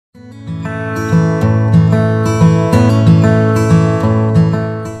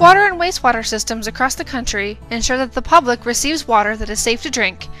wastewater systems across the country ensure that the public receives water that is safe to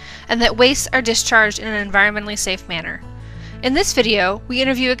drink and that wastes are discharged in an environmentally safe manner. In this video, we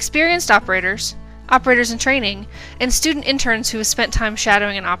interview experienced operators, operators in training, and student interns who have spent time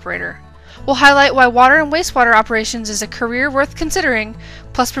shadowing an operator. We'll highlight why water and wastewater operations is a career worth considering,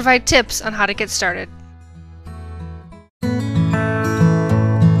 plus provide tips on how to get started.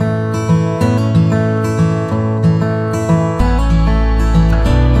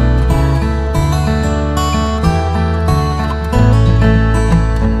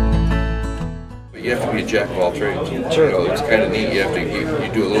 You have to be a jack of all trades. Sure. You know, it's kind of neat. You have to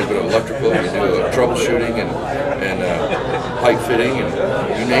you do a little bit of electrical, you do troubleshooting and pipe fitting, and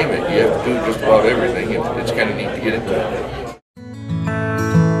you name it. You have to do just about everything. It's kind of neat to get into it.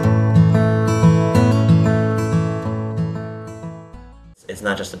 It's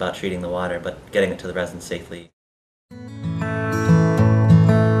not just about treating the water, but getting it to the residents safely.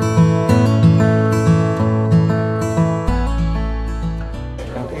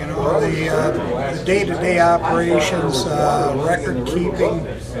 The day-to-day operations, record keeping,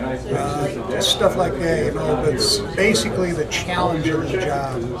 stuff like that, you know, but it's basically the challenge of the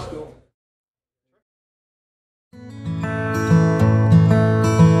job.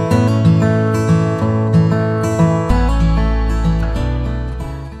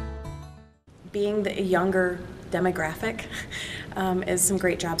 Being the younger demographic is some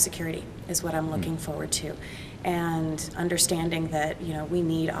great job security is what I'm looking forward to, and understanding that, you know, we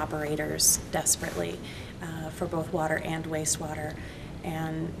need operators desperately for both water and wastewater,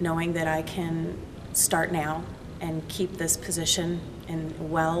 and knowing that I can start now and keep this position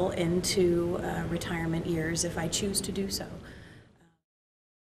and well into retirement years if I choose to do so.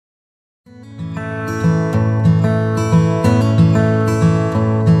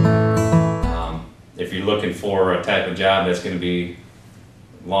 If you're looking for a type of job that's going to be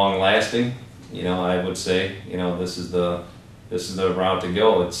long-lasting, you know, I would say, you know, this is the route to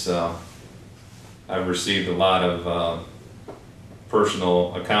go. It's I've received a lot of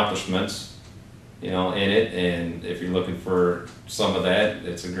personal accomplishments, you know, in it, and if you're looking for some of that,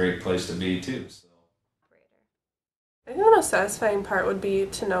 it's a great place to be too. So. I think the most satisfying part would be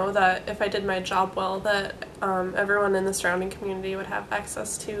to know that if I did my job well, that everyone in the surrounding community would have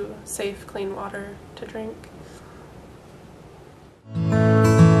access to safe, clean water to drink.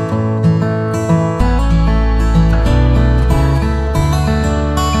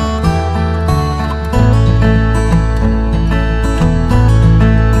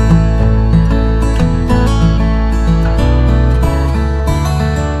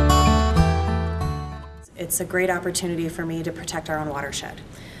 It's a great opportunity for me to protect our own watershed.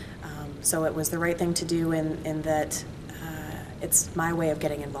 So it was the right thing to do in that it's my way of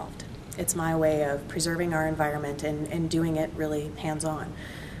getting involved. It's my way of preserving our environment and doing it really hands-on.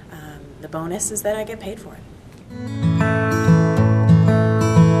 The bonus is that I get paid for it.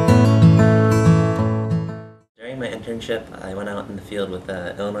 During my internship, I went out in the field with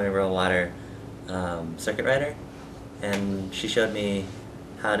the Illinois Rural Water circuit rider, and she showed me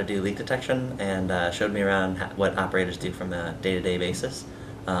how to do leak detection and showed me around what operators do from a day-to-day basis.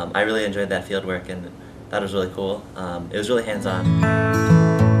 I really enjoyed that field work and that was really cool. It was really hands-on.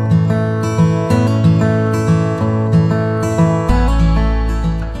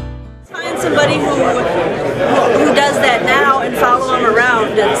 Find somebody who does that now and follow them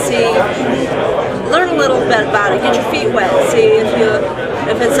around and see, learn a little bit about it, get your feet wet, see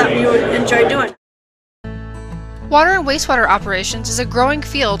if it's something you would enjoy doing. Water and wastewater operations is a growing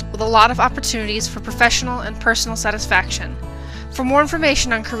field with a lot of opportunities for professional and personal satisfaction. For more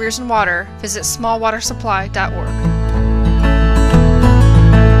information on careers in water, visit SmallWaterSupply.org.